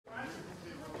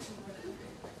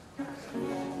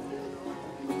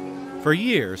For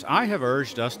years, I have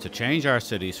urged us to change our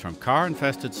cities from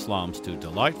car-infested slums to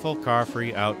delightful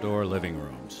car-free outdoor living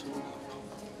rooms.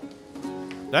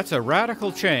 That's a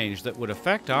radical change that would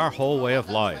affect our whole way of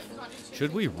life.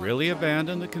 Should we really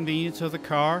abandon the convenience of the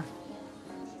car?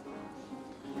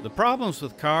 The problems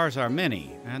with cars are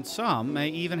many, and some may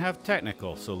even have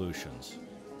technical solutions.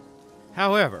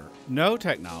 However, no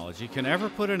technology can ever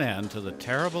put an end to the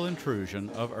terrible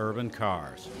intrusion of urban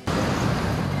cars.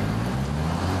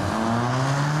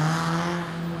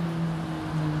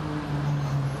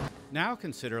 Now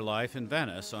consider life in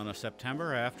Venice on a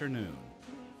September afternoon.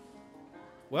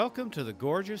 Welcome to the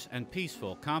gorgeous and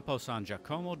peaceful Campo San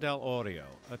Giacomo dell'Orio,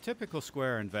 a typical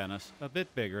square in Venice, a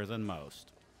bit bigger than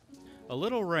most. A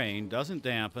little rain doesn't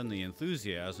dampen the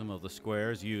enthusiasm of the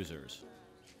square's users.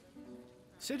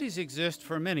 Cities exist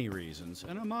for many reasons,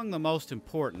 and among the most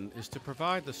important is to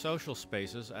provide the social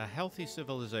spaces a healthy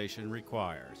civilization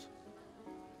requires.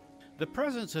 The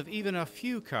presence of even a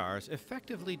few cars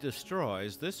effectively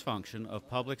destroys this function of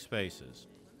public spaces.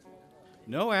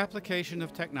 No application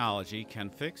of technology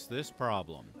can fix this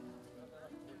problem.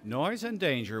 Noise and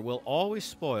danger will always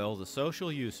spoil the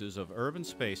social uses of urban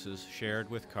spaces shared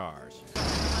with cars.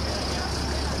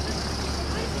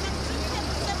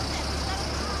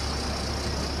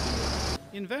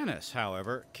 In Venice,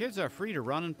 however, kids are free to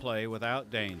run and play without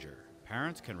danger.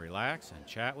 Parents can relax and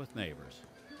chat with neighbors.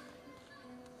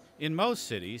 In most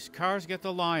cities, cars get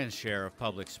the lion's share of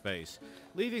public space,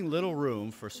 leaving little room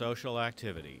for social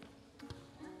activity.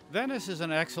 Venice is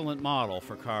an excellent model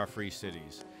for car-free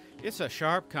cities. It's a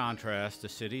sharp contrast to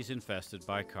cities infested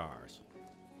by cars.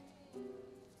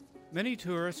 Many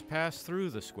tourists pass through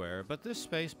the square, but this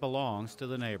space belongs to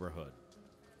the neighborhood.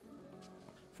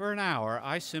 For an hour,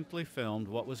 I simply filmed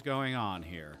what was going on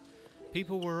here.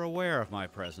 People were aware of my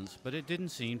presence, but it didn't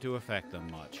seem to affect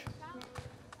them much.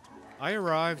 I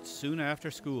arrived soon after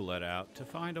school let out to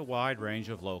find a wide range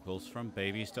of locals from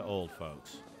babies to old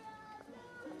folks.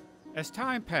 As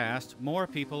time passed, more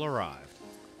people arrived.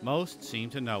 Most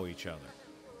seem to know each other.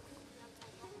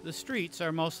 The streets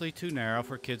are mostly too narrow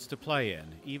for kids to play in,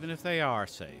 even if they are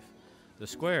safe. The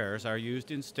squares are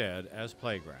used instead as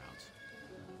playgrounds.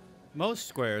 Most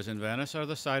squares in Venice are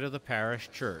the site of the parish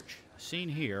church, seen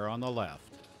here on the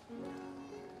left.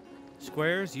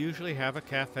 Squares usually have a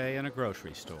cafe and a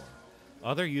grocery store.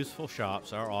 Other useful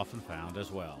shops are often found as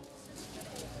well.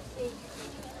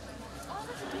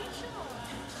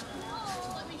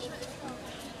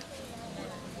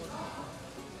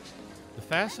 The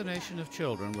fascination of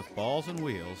children with balls and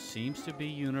wheels seems to be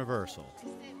universal.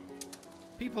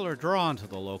 People are drawn to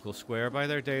the local square by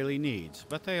their daily needs,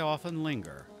 but they often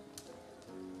linger.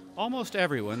 Almost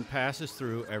everyone passes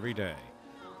through every day.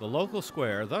 The local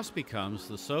square thus becomes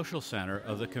the social center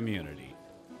of the community.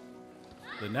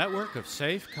 The network of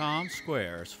safe, calm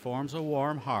squares forms a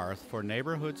warm hearth for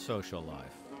neighborhood social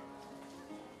life.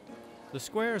 The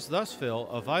squares thus fill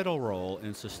a vital role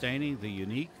in sustaining the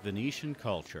unique Venetian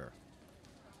culture.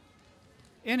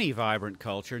 Any vibrant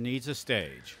culture needs a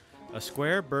stage. A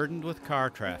square burdened with car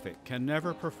traffic can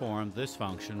never perform this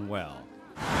function well.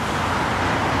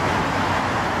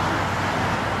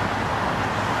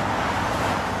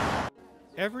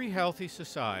 Every healthy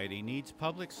society needs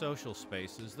public social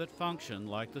spaces that function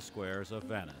like the squares of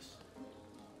Venice.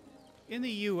 In the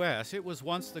U.S., it was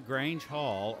once the Grange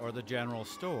Hall or the general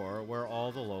store where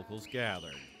all the locals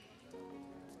gathered.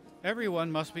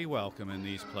 Everyone must be welcome in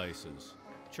these places.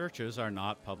 Churches are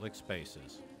not public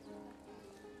spaces.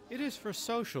 It is for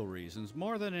social reasons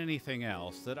more than anything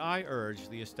else that I urge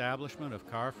the establishment of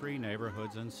car-free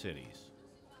neighborhoods and cities.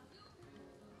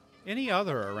 Any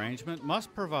other arrangement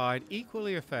must provide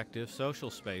equally effective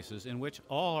social spaces in which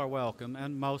all are welcome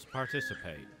and most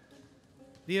participate.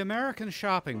 The American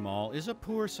shopping mall is a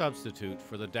poor substitute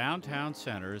for the downtown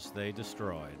centers they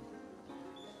destroyed.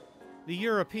 The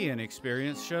European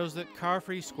experience shows that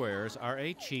car-free squares are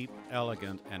a cheap,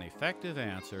 elegant, and effective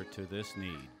answer to this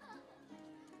need.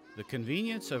 The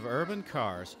convenience of urban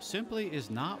cars simply is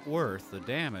not worth the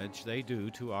damage they do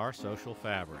to our social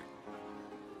fabric.